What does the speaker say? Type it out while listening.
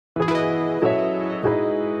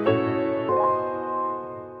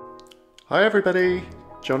Hi everybody,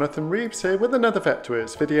 Jonathan Reeves here with another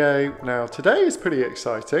Vectorworks video. Now today is pretty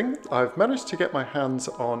exciting. I've managed to get my hands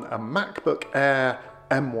on a MacBook Air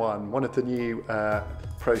M1, one of the new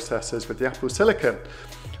processors with the Apple Silicon.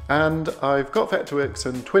 And I've got Vectorworks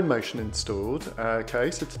and Twinmotion installed. Okay,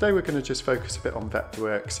 so today we're going to just focus a bit on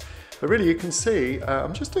Vectorworks. But really you can see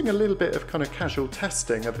I'm just doing a little bit of kind of casual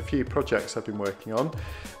testing of a few projects I've been working on.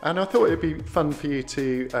 And I thought it'd be fun for you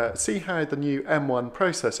to see how the new M1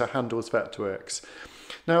 processor handles Vectorworks.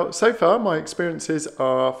 Now, so far my experiences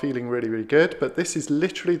are feeling really, really good, but this is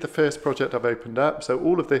literally the first project I've opened up, so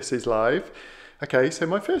all of this is live. Okay, so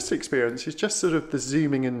my first experience is just sort of the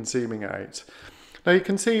zooming in, zooming out. Now you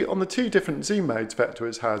can see on the two different zoom modes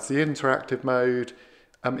Vectorworks has, the interactive mode,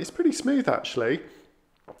 it's pretty smooth actually.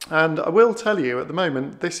 And I will tell you at the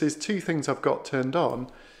moment, this is two things I've got turned on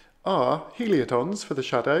are heliodons for the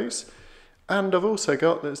shadows. And I've also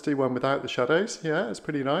got, let's do one without the shadows. Yeah, it's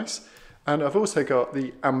pretty nice. And I've also got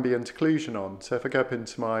the ambient occlusion on. So if I go up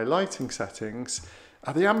into my lighting settings,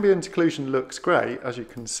 the ambient occlusion looks great, as you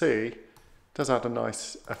can see. It does add a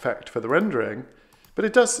nice effect for the rendering, but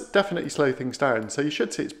it does definitely slow things down. So you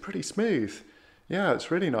should see it's pretty smooth. Yeah,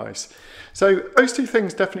 it's really nice. So those two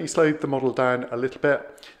things definitely slowed the model down a little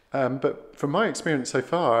bit. But from my experience so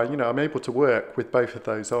far, you know, I'm able to work with both of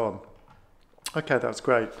those on. Okay, that's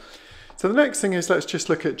great. So the next thing is let's just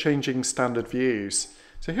look at changing standard views.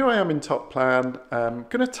 So here I am in top plan. I'm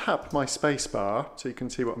going to tap my space bar so you can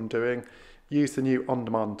see what I'm doing. Use the new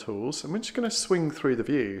on-demand tools, and we're just going to swing through the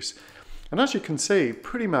views. And as you can see,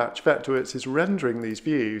 pretty much Vectorworks is rendering these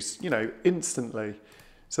views, you know, instantly.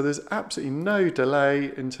 So there's absolutely no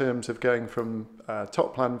delay in terms of going from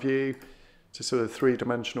top plan view to sort of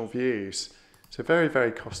three-dimensional views. So very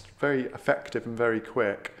effective and very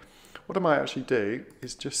quick. What I might actually do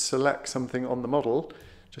is just select something on the model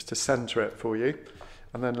just to center it for you.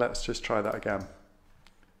 And then let's just try that again.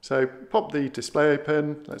 So pop the display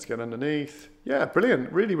open, let's get underneath. Yeah, brilliant,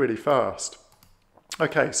 really, really fast.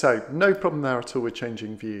 Okay, so no problem there at all with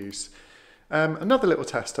changing views. Another little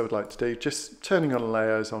test I would like to do, just turning on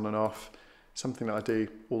layers on and off, something that I do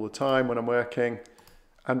all the time when I'm working.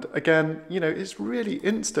 And again, you know, it's really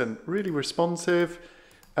instant, really responsive.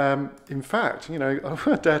 In fact, you know, I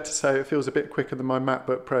would dare to say it feels a bit quicker than my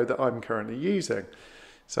MacBook Pro that I'm currently using.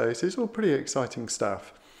 So this is all pretty exciting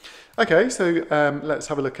stuff. Okay, so let's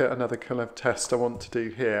have a look at another kind of test I want to do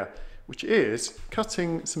here, which is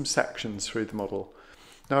cutting some sections through the model.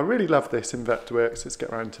 Now I really love this in Vectorworks. Let's get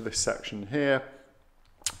around to this section here.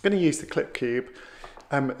 I'm going to use the clip cube.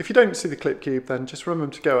 If you don't see the clip cube, then just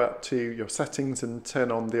remember to go up to your settings and turn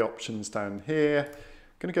on the options down here.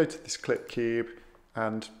 I'm going to go to this clip cube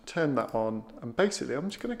and turn that on, and basically I'm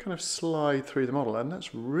just going to kind of slide through the model, and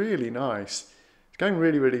that's really nice. It's going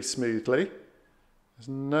really, really smoothly. There's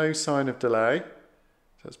no sign of delay,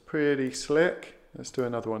 so it's pretty slick. Let's do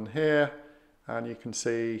another one here, and you can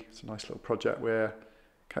see it's a nice little project we're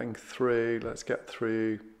cutting through. Let's get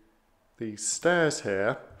through these stairs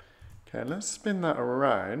here. Okay, let's spin that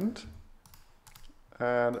around,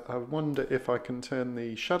 and I wonder if I can turn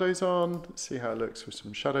the shadows on. Let's see how it looks with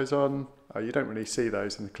some shadows on. Oh, you don't really see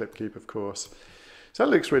those in the clip cube, of course. So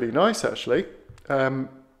that looks really nice actually.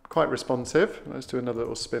 Quite responsive. Let's do another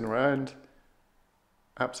little spin around.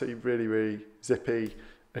 Absolutely really, really zippy.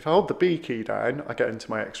 If I hold the B key down, I get into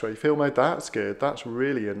my X-ray fill mode. That's good. That's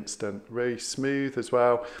really instant, really smooth as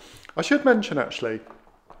well. I should mention actually,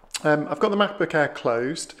 I've got the MacBook Air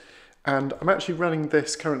closed, and I'm actually running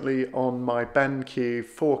this currently on my BenQ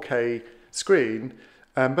 4K screen,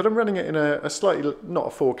 but I'm running it in a slightly, not a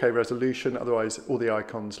 4K resolution, otherwise all the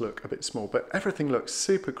icons look a bit small, but everything looks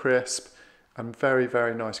super crisp and very,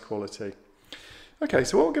 very nice quality. Okay,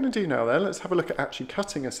 so what we're going to do now then, let's have a look at actually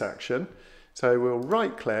cutting a section. So we'll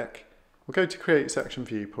right click, we'll go to create section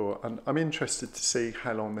viewport, and I'm interested to see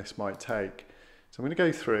how long this might take. So I'm going to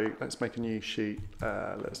go through, let's make a new sheet,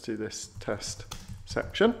 let's do this test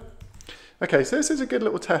section. Okay, so this is a good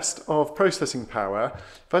little test of processing power.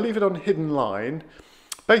 If I leave it on hidden line,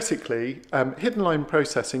 basically hidden line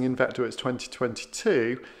processing in Vectorworks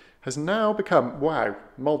 2022 has now become, wow,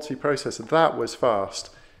 multi-processor. That was fast.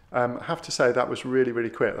 I have to say that was really, really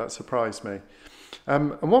quick. That surprised me.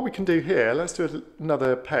 And what we can do here, let's do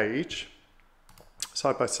another page,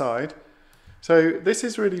 side by side. So this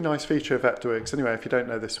is a really nice feature of Vectorworks. Anyway, if you don't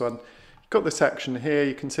know this one, you've got the section here.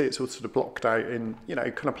 You can see it's all sort of blocked out in, you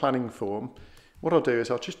know, kind of planning form. What I'll do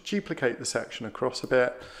is I'll just duplicate the section across a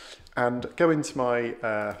bit and go into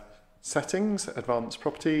my settings, advanced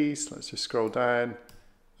properties. Let's just scroll down,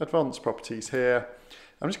 advanced properties here.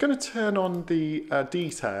 I'm just going to turn on the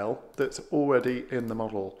detail that's already in the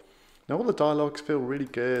model. Now all the dialogues feel really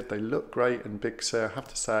good, they look great in Big Sur, I have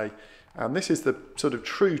to say. And this is the sort of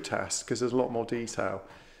true test because there's a lot more detail.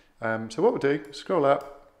 So what we'll do, scroll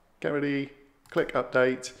up, get ready, click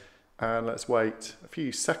update, and let's wait a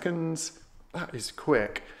few seconds. That is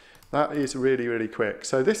quick. That is really, really quick.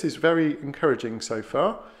 So this is very encouraging so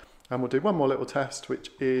far. And we'll do one more little test,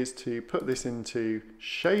 which is to put this into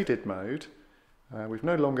shaded mode. We've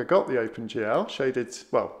no longer got the OpenGL. Shaded,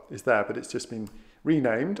 well, is there, but it's just been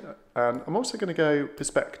renamed. And I'm also going to go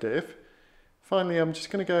perspective. Finally, I'm just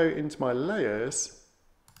going to go into my layers,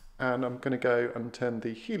 and I'm going to go and turn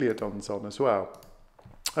the heliodons on as well.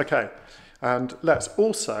 Okay, and let's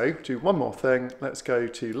also do one more thing. Let's go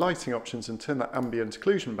to lighting options and turn that ambient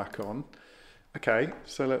occlusion back on. Okay,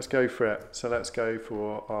 so let's go for it. So let's go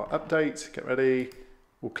for our update, get ready.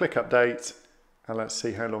 We'll click update, and let's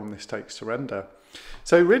see how long this takes to render.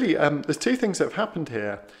 So really, there's two things that have happened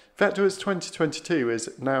here. Vectorworks 2022 is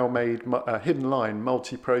now made hidden line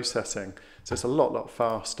multi-processing, so it's a lot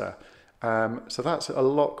faster. So that's a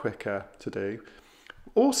lot quicker to do.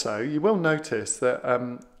 Also, you will notice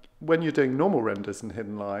that when you're doing normal renders in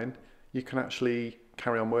hidden line, you can actually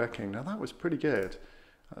carry on working. Now that was pretty good.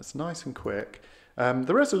 That's nice and quick.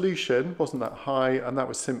 The resolution wasn't that high, and that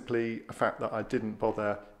was simply a fact that I didn't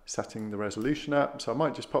bother setting the resolution up. So I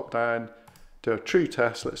might just pop down, do a true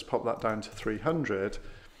test. Let's pop that down to 300.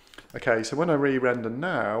 Okay, so when I re-render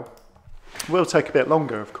now, it will take a bit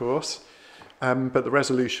longer, of course, but the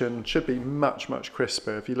resolution should be much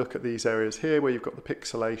crisper. If you look at these areas here where you've got the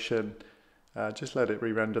pixelation, just let it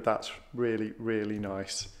re-render. That's really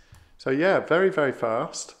nice. So yeah, very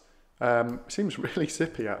fast. Seems really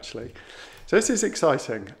zippy actually. So this is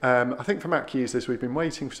exciting. I think for Mac users, we've been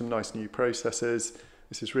waiting for some nice new processors.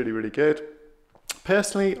 This is really good.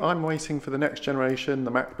 Personally, I'm waiting for the next generation,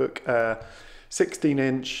 the MacBook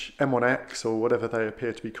 16-inch M1X or whatever they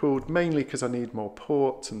appear to be called, mainly because I need more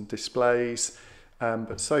ports and displays,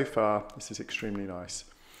 but so far this is extremely nice.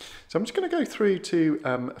 So I'm just going to go through to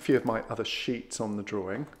a few of my other sheets on the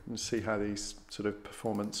drawing and see how these sort of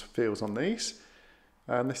performance feels on these.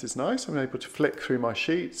 And this is nice. I'm able to flick through my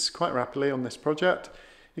sheets quite rapidly on this project.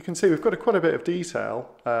 You can see we've got quite a bit of detail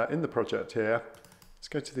in the project here. Let's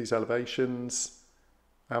go to these elevations.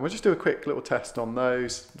 And we'll just do a quick little test on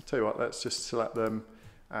those. I'll tell you what, let's just select them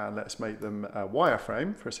and let's make them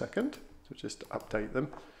wireframe for a second. So just update them.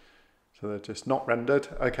 So they're just not rendered.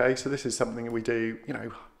 Okay, so this is something that we do,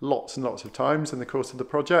 lots and lots of times in the course of the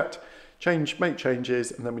project. Make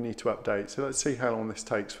changes, and then we need to update. So let's see how long this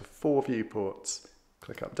takes for 4 viewports.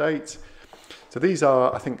 Click update. So these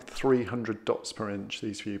are, I think, 300 dots per inch,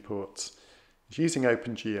 these viewports. It's using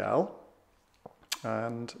OpenGL,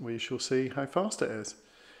 and we shall see how fast it is.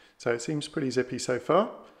 So it seems pretty zippy so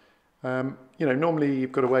far. Normally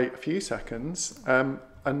you've got to wait a few seconds,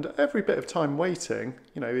 and every bit of time waiting,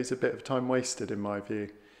 is a bit of time wasted in my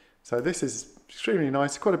view. So this is extremely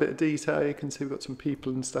nice, quite a bit of detail. You can see we've got some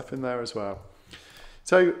people and stuff in there as well.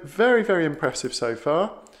 So very impressive so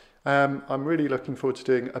far. I'm really looking forward to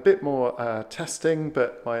doing a bit more testing,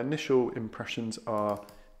 but my initial impressions are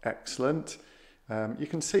excellent. You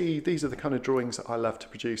can see these are the kind of drawings that I love to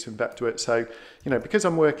produce in Vectorworks. So, because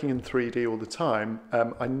I'm working in 3D all the time,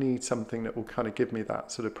 I need something that will kind of give me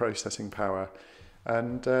that sort of processing power.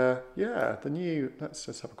 And yeah, let's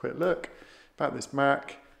just have a quick look about this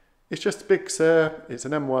Mac. It's just Big Sur, it's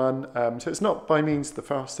an M1, so it's not by means the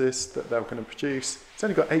fastest that they're going to produce. It's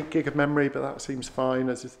only got 8 gig of memory, but that seems fine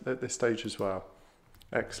at this stage as well.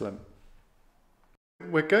 Excellent.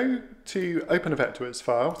 We're going to open a Vectorworks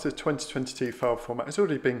file. It's a 2022 file format. It's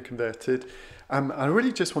already been converted. I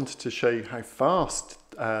really just wanted to show you how fast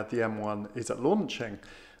the M1 is at launching.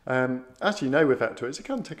 As you know with Vectorworks, it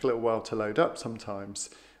can take a little while to load up sometimes.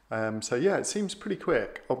 So yeah, it seems pretty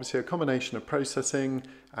quick. Obviously a combination of processing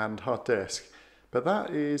and hard disk. But that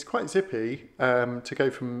is quite zippy to go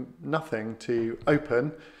from nothing to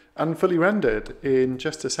open and fully rendered in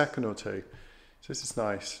just a second or two. So this is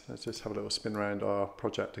nice. Let's just have a little spin around our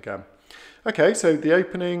project again. Okay, so the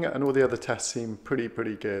opening and all the other tests seem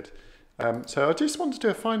pretty good. So I just want to do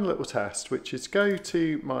a final little test, which is go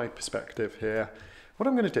to my perspective here. What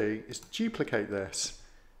I'm going to do is duplicate this,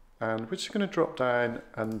 and we're just going to drop down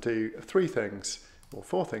and do 3 things, or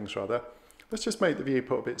 4 things rather. Let's just make the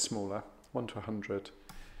viewport a bit smaller, 1 to 100.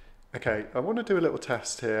 Okay, I want to do a little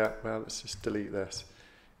test here. Well, let's just delete this.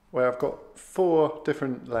 Where I've got 4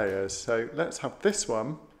 different layers. So let's have this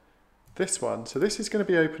one. So this is going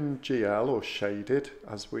to be OpenGL or shaded,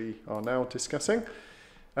 as we are now discussing.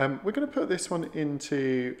 We're going to put this one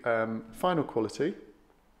into final quality.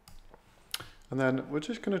 And then we're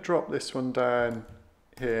just going to drop this one down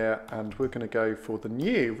here, and we're going to go for the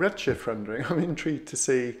new Redshift rendering. I'm intrigued to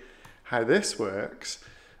see how this works.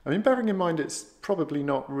 I mean, bearing in mind it's probably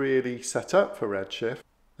not really set up for Redshift.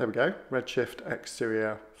 There we go, Redshift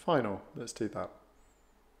exterior final. Let's do that.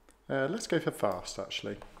 Let's go for fast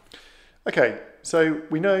actually. Okay, so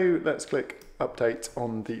we know, let's click update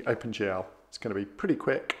on the OpenGL. It's going to be pretty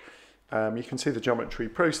quick. You can see the geometry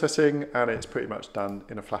processing and it's pretty much done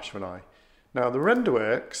in a flash of an eye. Now the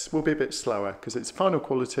Renderworks will be a bit slower because it's final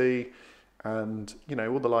quality, and you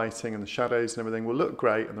know, all the lighting and the shadows and everything will look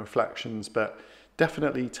great and the reflections, but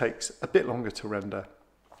definitely takes a bit longer to render.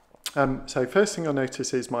 So first thing I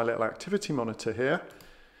notice is my little activity monitor here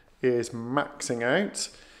is maxing out.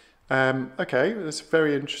 Okay, that's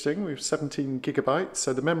very interesting. We have 17 gigabytes,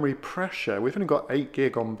 so the memory pressure, we've only got 8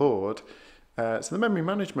 gig on board, so the memory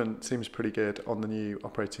management seems pretty good on the new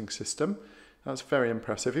operating system. That's very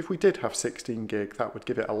impressive. If we did have 16 gig, that would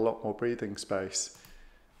give it a lot more breathing space.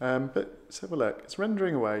 But let's have a look. It's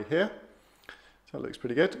rendering away here. So that looks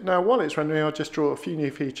pretty good. Now, while it's rendering, I'll just draw a few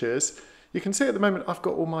new features. You can see at the moment I've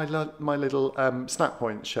got all my little snap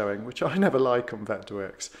points showing, which I never like on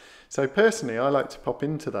Vectorworks. So personally, I like to pop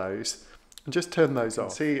into those and just turn those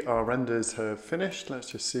off. See, our renders have finished.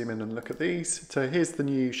 Let's just zoom in and look at these. So here's the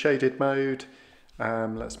new shaded mode.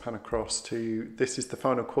 Let's pan across to, this is the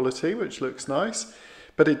final quality, which looks nice,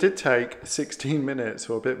 but it did take 16 minutes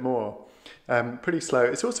or a bit more. Pretty slow.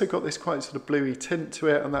 It's also got this quite sort of bluey tint to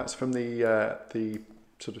it, and that's from the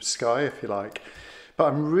sort of sky, if you like. But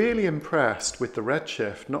I'm really impressed with the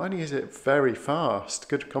Redshift. Not only is it very fast,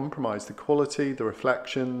 good compromise, the quality, the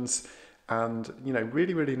reflections, and you know,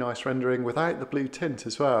 really, really nice rendering without the blue tint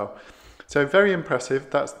as well. So very impressive.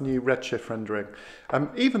 That's the new Redshift rendering.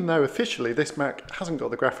 Even though officially this Mac hasn't got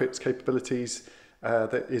the graphics capabilities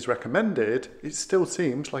that is recommended, it still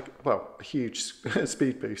seems like, well, a huge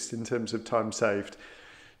speed boost in terms of time saved.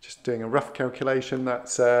 Just doing a rough calculation,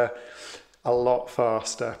 that's a lot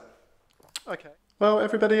faster. Okay. Well,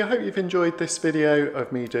 everybody, I hope you've enjoyed this video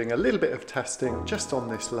of me doing a little bit of testing just on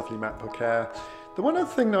this lovely MacBook Air. The one other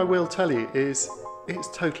thing I will tell you is it's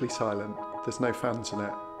totally silent. There's no fans in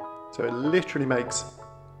it. So it literally makes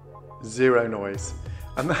zero noise.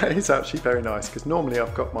 And that is actually very nice because normally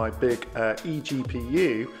I've got my big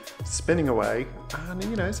eGPU spinning away, and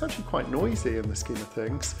you know, it's actually quite noisy in the scheme of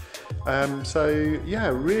things. So yeah,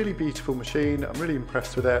 really beautiful machine. I'm really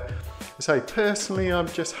impressed with it. So personally, I'm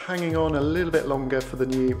just hanging on a little bit longer for the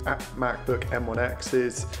new MacBook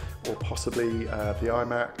M1Xs or possibly the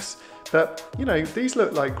iMacs. But you know, these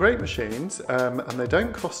look like great machines and they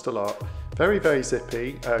don't cost a lot. Very, very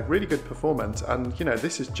zippy, really good performance, and you know,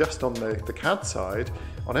 this is just on the CAD side.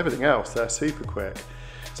 On everything else, they're super quick.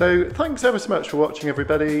 So thanks ever so much for watching,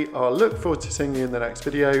 everybody. I'll look forward to seeing you in the next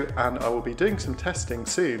video, and I will be doing some testing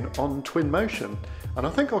soon on Twinmotion. And I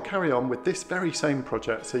think I'll carry on with this very same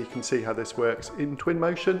project so you can see how this works in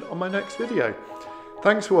Twinmotion on my next video.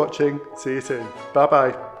 Thanks for watching, see you soon. Bye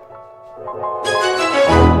bye.